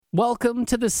Welcome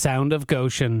to the Sound of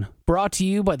Goshen, brought to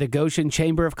you by the Goshen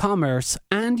Chamber of Commerce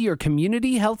and your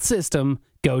community health system,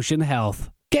 Goshen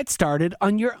Health. Get started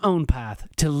on your own path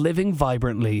to living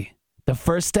vibrantly. The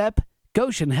first step,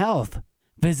 Goshen Health.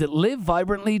 Visit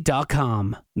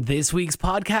livevibrantly.com. This week's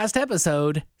podcast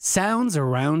episode, Sounds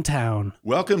Around Town.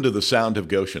 Welcome to the Sound of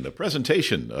Goshen, a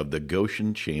presentation of the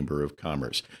Goshen Chamber of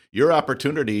Commerce. Your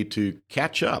opportunity to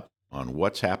catch up on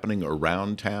what's happening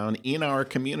around town in our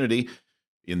community,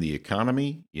 in the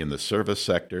economy, in the service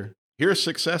sector, hear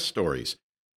success stories,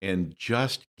 and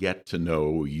just get to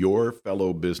know your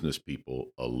fellow business people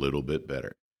a little bit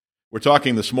better. We're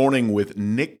talking this morning with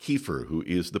Nick Kiefer, who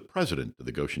is the president of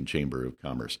the Goshen Chamber of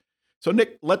Commerce. So,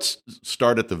 Nick, let's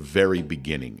start at the very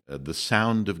beginning, the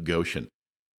Sound of Goshen.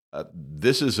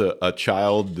 This is a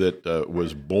child that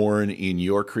was born in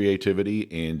your creativity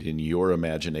and in your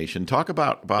imagination. Talk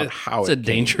about how it's a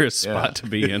dangerous spot to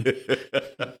be in.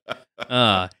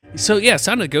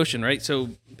 Sound of Goshen, right?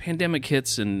 So pandemic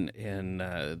hits in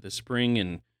the spring,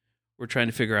 and we're trying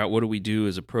to figure out what do we do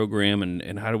as a program,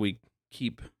 and how do we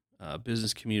keep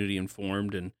business community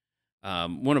informed. And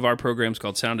one of our programs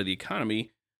called Sound of the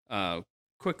Economy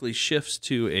quickly shifts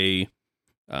to a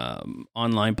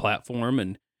online platform,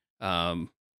 and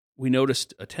we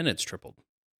noticed attendance tripled.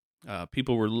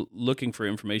 People were looking for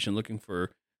information, looking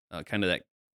for kind of that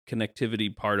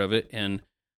connectivity part of it, and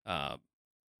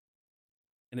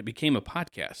it became a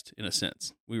podcast in a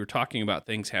sense. We were talking about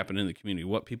things happening in the community,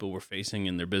 what people were facing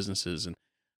in their businesses,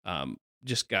 and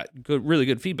just got really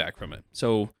good feedback from it.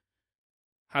 So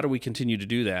how do we continue to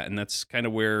do that? And that's kind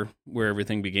of where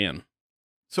everything began.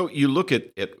 So you look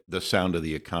at the Sound of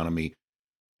the Economy,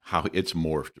 how it's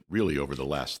morphed really over the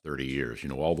last 30 years,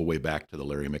 all the way back to the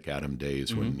Larry McAdam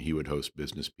days when he would host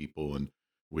business people and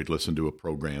we'd listen to a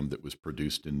program that was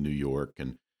produced in New York.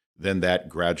 And then that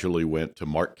gradually went to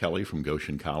Mark Kelly from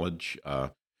Goshen College.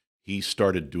 He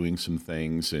started doing some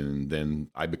things, and then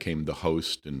I became the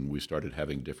host, and we started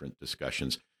having different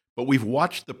discussions. But we've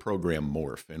watched the program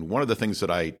morph, and one of the things that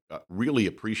I really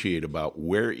appreciate about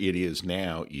where it is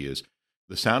now is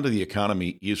the Sound of the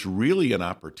Economy is really an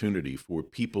opportunity for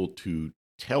people to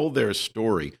tell their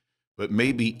story, but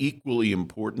maybe equally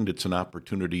important, it's an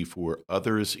opportunity for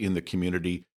others in the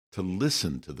community to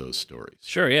listen to those stories.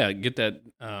 Sure, yeah, get that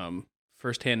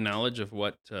firsthand knowledge of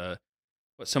what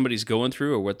somebody's going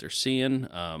through or what they're seeing,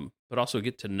 but also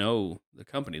get to know the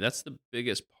company. That's the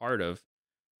biggest part of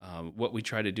what we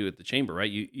try to do at the chamber,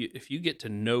 right? If you get to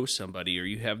know somebody or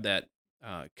you have that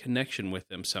connection with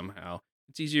them somehow,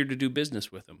 it's easier to do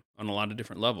business with them on a lot of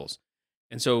different levels.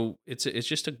 And so it's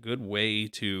just a good way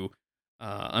to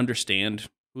understand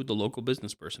who the local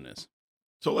business person is.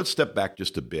 So let's step back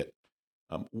just a bit.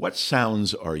 What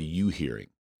sounds are you hearing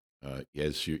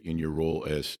in your role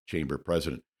as chamber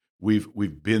president?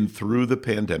 We've been through the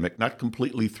pandemic, not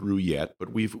completely through yet,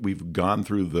 but we've gone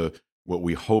through what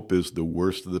we hope is the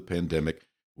worst of the pandemic.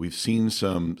 We've seen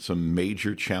some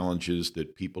major challenges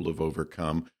that people have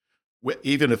overcome.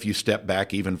 Even if you step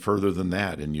back even further than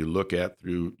that, and you look at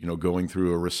going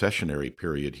through a recessionary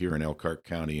period here in Elkhart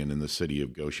County and in the city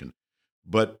of Goshen.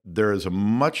 But there is a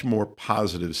much more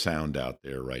positive sound out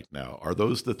there right now. Are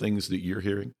those the things that you're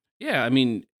hearing? Yeah, I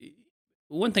mean,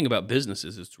 one thing about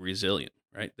businesses is it's resilient,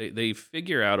 right? They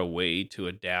figure out a way to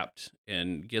adapt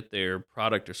and get their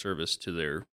product or service to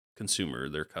their consumer,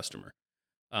 their customer.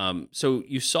 So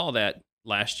you saw that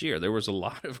last year. There was a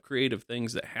lot of creative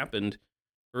things that happened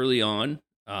early on,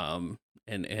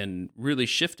 and really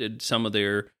shifted some of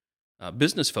their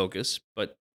business focus,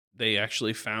 but they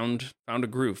actually found a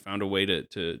groove, found a way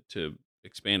to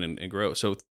expand and grow.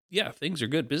 So yeah, things are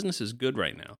good. Business is good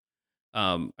right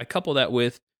now. I couple that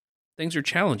with things are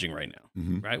challenging right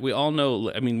now, right? We all know,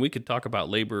 I mean, we could talk about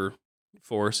labor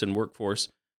force and workforce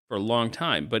for a long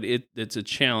time, but it's a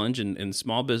challenge, and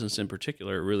small business in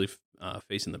particular are really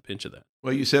facing the pinch of that.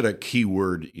 Well, you said a key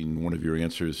word in one of your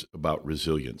answers about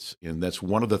resilience, and that's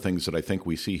one of the things that I think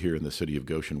we see here in the city of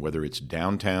Goshen, whether it's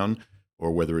downtown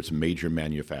or whether it's major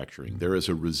manufacturing. There is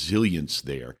a resilience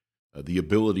there, the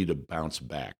ability to bounce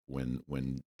back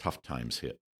when tough times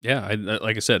hit. Yeah,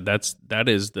 like I said, that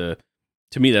is to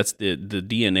me that's the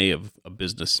DNA of a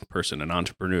business person, an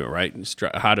entrepreneur, right? And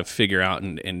how to figure out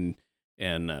and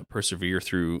persevere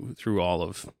through all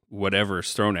of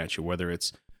whatever's thrown at you, whether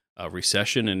it's a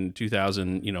recession in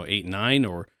 2008 and 9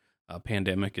 or a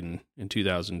pandemic in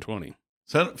 2020.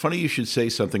 So funny you should say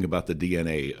something about the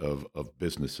DNA of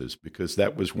businesses, because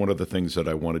that was one of the things that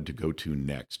I wanted to go to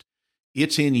next.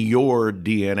 It's in your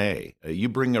DNA. You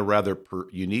bring a rather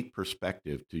unique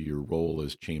perspective to your role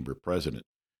as chamber president.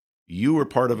 You were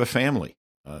part of a family.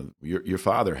 Your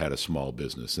father had a small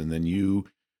business, and then you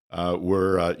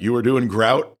you were doing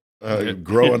grout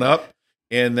growing up,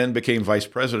 and then became vice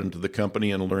president of the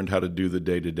company and learned how to do the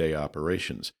day-to-day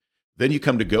operations. Then you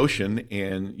come to Goshen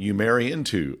and you marry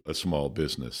into a small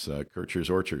business, Kircher's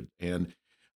Orchard. And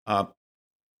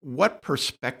what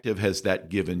perspective has that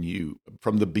given you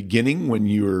from the beginning when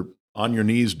you were on your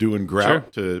knees doing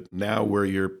grout to now where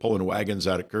you're pulling wagons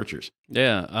out at Kircher's?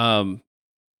 Yeah.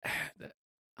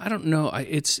 I don't know.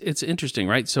 It's interesting,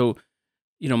 right? So,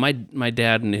 my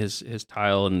dad and his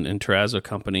tile and terrazzo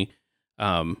company,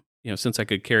 since I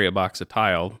could carry a box of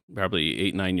tile, probably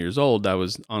 8, 9 years old, I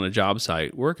was on a job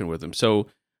site working with him. So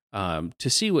to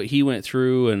see what he went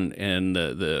through and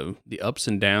the ups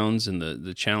and downs and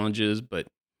the challenges, but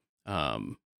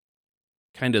kind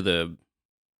of the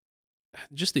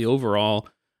overall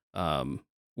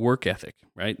work ethic,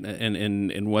 right?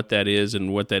 And what that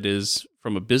is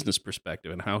from a business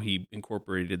perspective and how he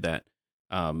incorporated that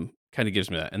kind of gives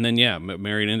me that. And then,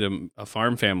 married into a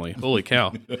farm family. Holy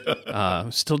cow.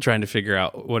 Still trying to figure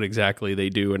out what exactly they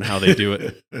do and how they do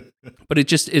it. But it's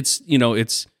just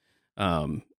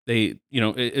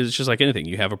like anything.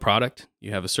 You have a product,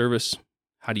 you have a service.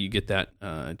 How do you get that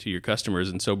to your customers?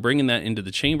 And so bringing that into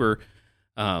the chamber,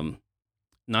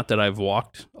 not that I've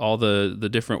walked all the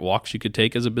different walks you could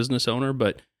take as a business owner,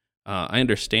 but I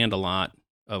understand a lot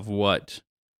of what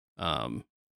an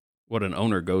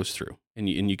owner goes through. And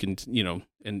you can,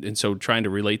 and so trying to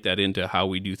relate that into how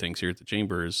we do things here at the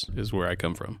chamber is where I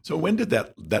come from. So when did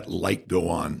that light go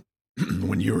on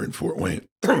when you were in Fort Wayne?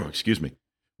 Excuse me.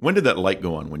 When did that light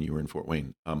go on when you were in Fort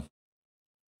Wayne?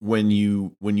 When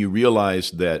you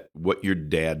realized that what your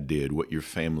dad did, what your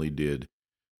family did,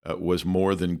 was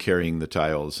more than carrying the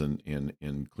tiles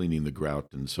and cleaning the grout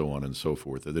and so on and so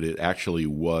forth, that it actually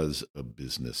was a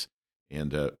business.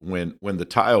 And when the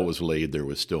tile was laid, there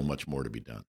was still much more to be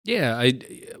done. Yeah, I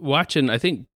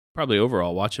think probably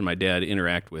overall watching my dad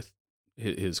interact with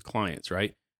his clients,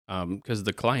 right? Because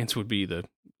the clients would be the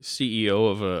CEO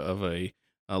of a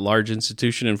large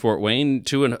institution in Fort Wayne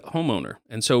to a homeowner,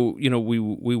 and so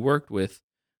we worked with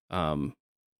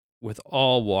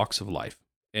all walks of life,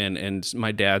 and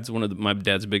my dad's my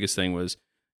dad's biggest thing was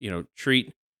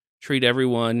treat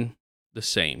everyone the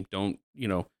same. Don't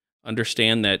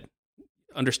understand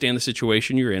the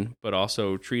situation you're in, but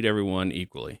also treat everyone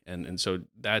equally. And so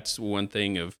that's one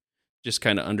thing of just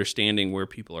kind of understanding where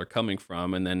people are coming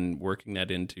from and then working that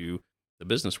into the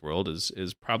business world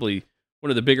is probably one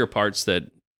of the bigger parts that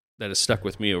has stuck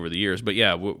with me over the years. But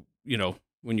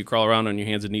when you crawl around on your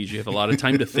hands and knees, you have a lot of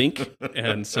time to think.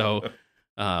 And so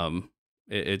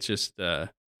it just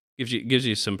gives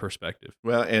you some perspective.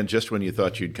 Well, and just when you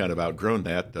thought you'd kind of outgrown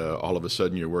that, all of a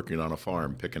sudden you're working on a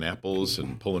farm, picking apples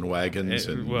and pulling wagons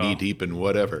and knee deep and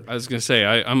whatever. I was going to say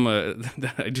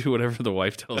I do whatever the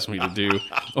wife tells me to do,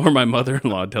 or my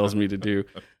mother-in-law tells me to do.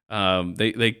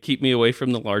 They keep me away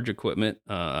from the large equipment.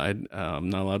 I'm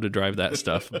not allowed to drive that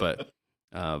stuff, but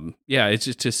it's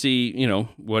just to see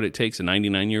what it takes, a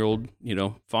 99-year-old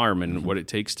farm, and what it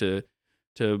takes to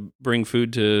bring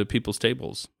food to people's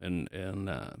tables and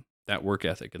that work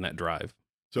ethic and that drive.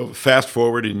 So fast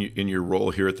forward in your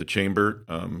role here at the chamber,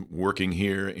 working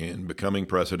here and becoming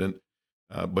president,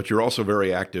 but you're also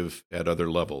very active at other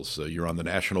levels. You're on the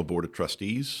National Board of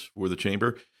Trustees for the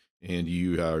chamber, and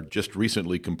you just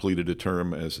recently completed a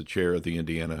term as the chair of the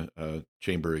Indiana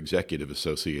Chamber Executive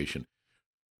Association.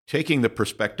 Taking the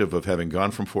perspective of having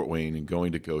gone from Fort Wayne and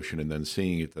going to Goshen and then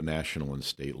seeing it at the national and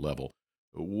state level,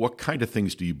 what kind of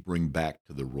things do you bring back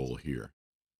to the role here?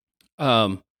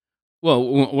 Well,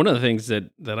 one of the things that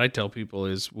I tell people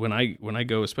is when I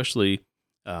go, especially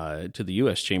to the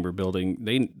U.S. Chamber building,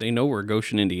 they know where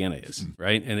Goshen, Indiana is,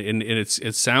 right? And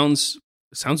it sounds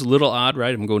a little odd,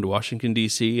 right? I'm going to Washington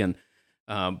D.C.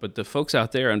 But the folks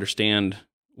out there understand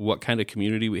what kind of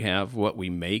community we have, what we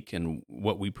make, and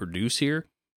what we produce here.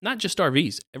 Not just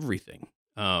RVs, everything.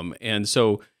 And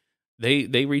so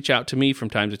they reach out to me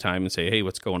from time to time and say, "Hey,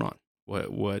 what's going on?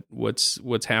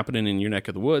 What's happening in your neck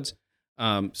of the woods?"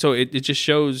 So it just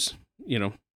shows,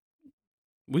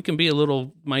 we can be a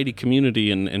little mighty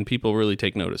community and people really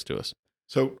take notice to us.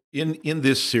 So in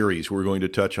this series, we're going to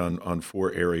touch on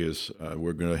 4 areas.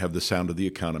 We're going to have the sound of the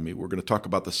economy. We're going to talk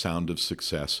about the sound of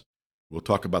success. We'll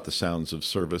talk about the sounds of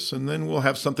service, and then we'll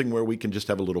have something where we can just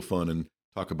have a little fun and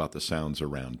talk about the sounds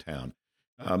around town.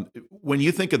 When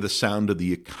you think of the sound of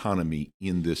the economy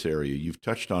in this area, you've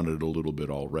touched on it a little bit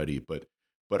already, but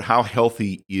how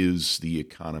healthy is the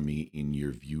economy in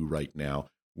your view right now?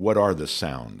 What are the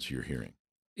sounds you're hearing?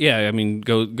 Yeah, I mean,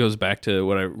 goes back to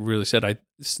what I really said.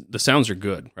 The sounds are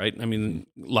good, right? I mean,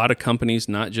 a lot of companies,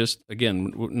 not just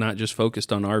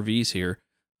focused on RVs here,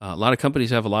 a lot of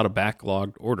companies have a lot of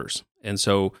backlogged orders, and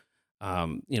so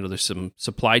there's some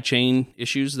supply chain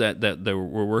issues that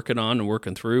we're working on and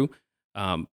working through.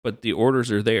 But the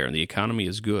orders are there, and the economy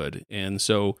is good, and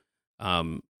so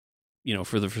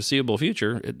for the foreseeable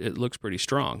future, it looks pretty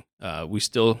strong.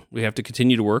 We have to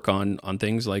continue to work on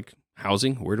things like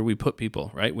housing. Where do we put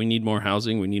people? Right, we need more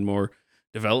housing, we need more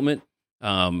development,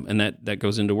 and that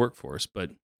goes into workforce.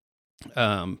 But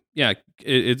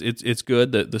it's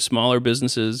good that the smaller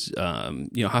businesses,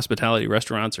 hospitality,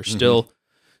 restaurants are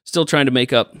still trying to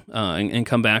make up and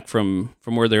come back from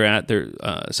where they're at.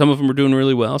 Some of them are doing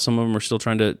really well. Some of them are still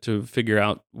trying to figure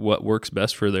out what works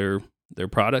best for their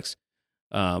products.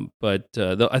 But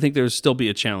I think there's still be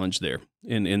a challenge there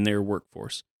in their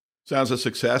workforce. Sounds a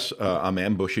success. I'm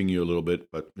ambushing you a little bit,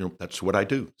 but that's what I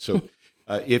do. So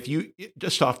if you,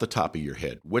 just off the top of your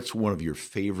head, what's one of your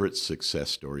favorite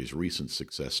recent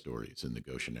success stories in the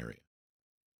Goshen area?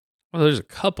 Well, there's a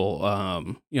couple. I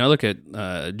look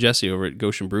at Jesse over at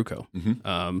Goshen Brew Co.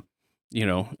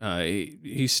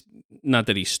 He's not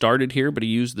that he started here, but he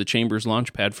used the Chamber's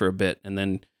Launchpad for a bit, and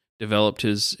then developed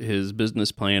his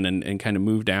business plan and kind of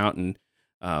moved out and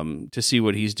to see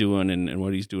what he's doing and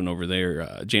what he's doing over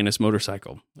there. Janus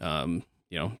Motorcycle,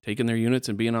 taking their units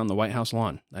and being on the White House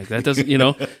lawn. Like that doesn't,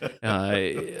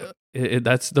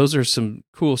 those are some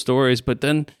cool stories. But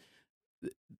then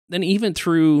even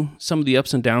through some of the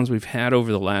ups and downs we've had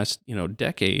over the last,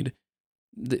 decade,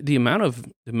 the amount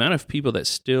of people that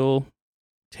still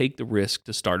take the risk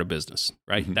to start a business,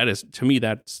 right? Mm-hmm. That is, to me,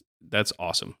 that's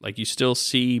awesome. Like, you still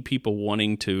see people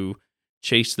wanting to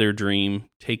chase their dream,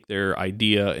 take their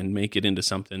idea and make it into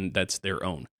something that's their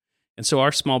own. And so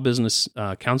our small business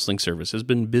counseling service has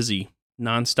been busy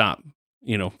nonstop,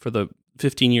 for the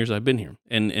 15 years I've been here.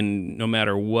 And no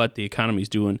matter what the economy's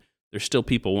doing, there's still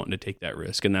people wanting to take that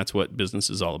risk, and that's what business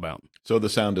is all about. So the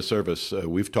Sound of Service,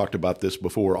 we've talked about this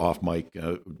before off mic,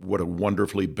 what a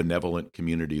wonderfully benevolent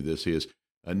community this is,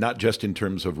 not just in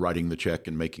terms of writing the check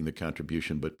and making the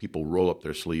contribution, but people roll up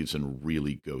their sleeves and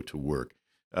really go to work.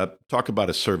 Talk about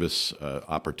a service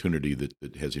opportunity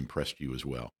that has impressed you as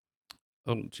well.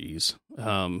 Oh, geez.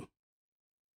 Not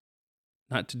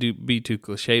to be too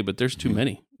cliche, but there's too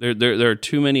many. There are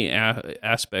too many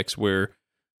aspects where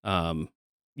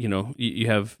you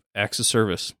have acts of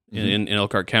service in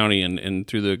Elkhart County and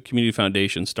through the community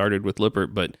foundation, started with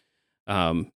Lippert, but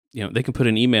they can put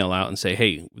an email out and say,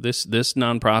 hey, this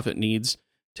nonprofit needs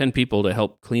 10 people to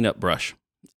help clean up brush.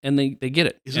 And they get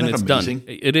it. Isn't and that it's amazing?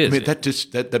 Done. It is. I mean,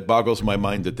 that boggles my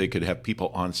mind that they could have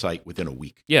people on site within a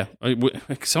week. Yeah,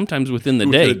 sometimes within the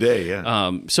day. Within a day,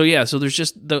 yeah. So there's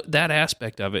just that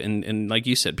aspect of it, and like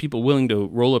you said, people willing to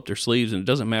roll up their sleeves, and it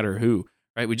doesn't matter who.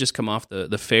 Right, we just come off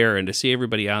the fair, and to see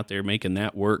everybody out there making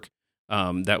that work,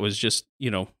 that was just,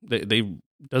 they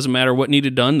doesn't matter what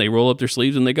needed done, they roll up their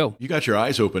sleeves and they go. You got your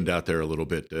eyes opened out there a little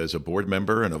bit as a board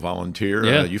member and a volunteer.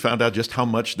 Yeah. You found out just how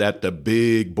much that the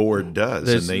big board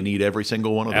does, and they need every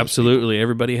single one of those. Absolutely, people.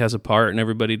 Everybody has a part, and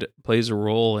everybody plays a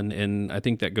role, and I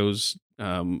think that goes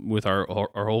with our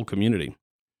whole community.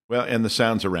 Well, and the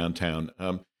sounds around town.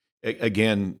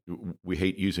 Again, we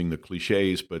hate using the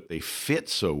cliches, but they fit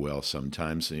so well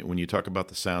sometimes. When you talk about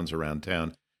the sounds around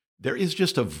town, there is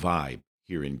just a vibe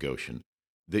here in Goshen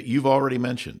that you've already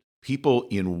mentioned. People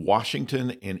in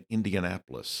Washington and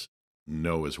Indianapolis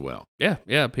know as well. Yeah.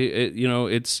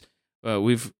 It's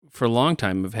we've for a long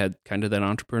time have had kind of that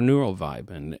entrepreneurial vibe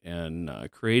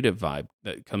and creative vibe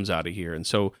that comes out of here, and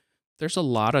so there's a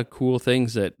lot of cool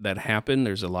things that happen.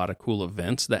 There's a lot of cool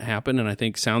events that happen, and I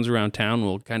think Sounds Around Town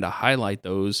will kind of highlight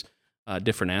those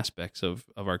different aspects of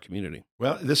our community.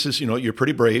 Well, this is, you're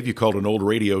pretty brave. You called an old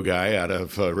radio guy out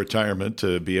of retirement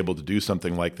to be able to do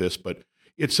something like this, but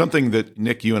it's something that,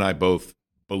 Nick, you and I both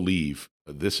believe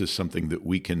this is something that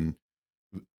we can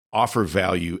offer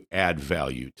value, add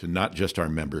value to not just our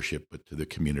membership, but to the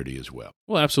community as well.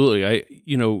 Well, absolutely.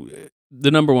 The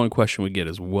number one question we get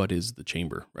is, what is the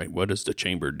chamber, right? What does the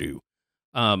chamber do?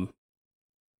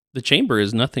 The chamber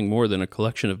is nothing more than a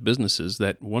collection of businesses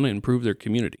that want to improve their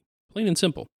community, plain and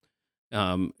simple.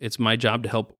 It's my job to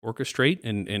help orchestrate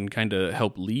and kind of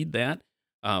help lead that,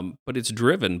 but it's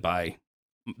driven by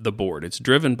the board. It's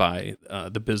driven by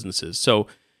the businesses. So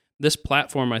this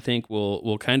platform, I think,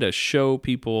 will kind of show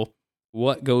people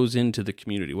what goes into the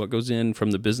community, what goes in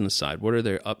from the business side, what are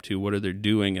they up to, what are they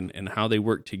doing, and how they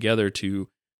work together to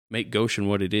make Goshen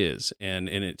what it is. And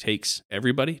it takes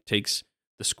everybody. It takes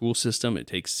the school system, it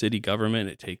takes city government,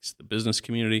 it takes the business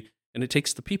community, and it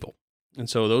takes the people. And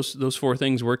so those four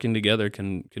things working together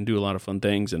can do a lot of fun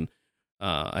things. And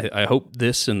I hope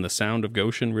this and the Sound of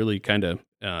Goshen really kind of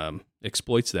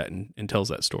exploits that and tells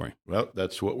that story. Well,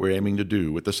 that's what we're aiming to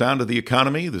do. With the sound of the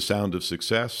economy, the sound of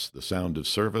success, the sound of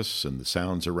service, and the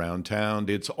sounds around town,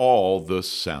 it's all the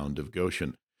sound of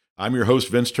Goshen. I'm your host,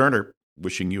 Vince Turner,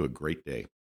 wishing you a great day.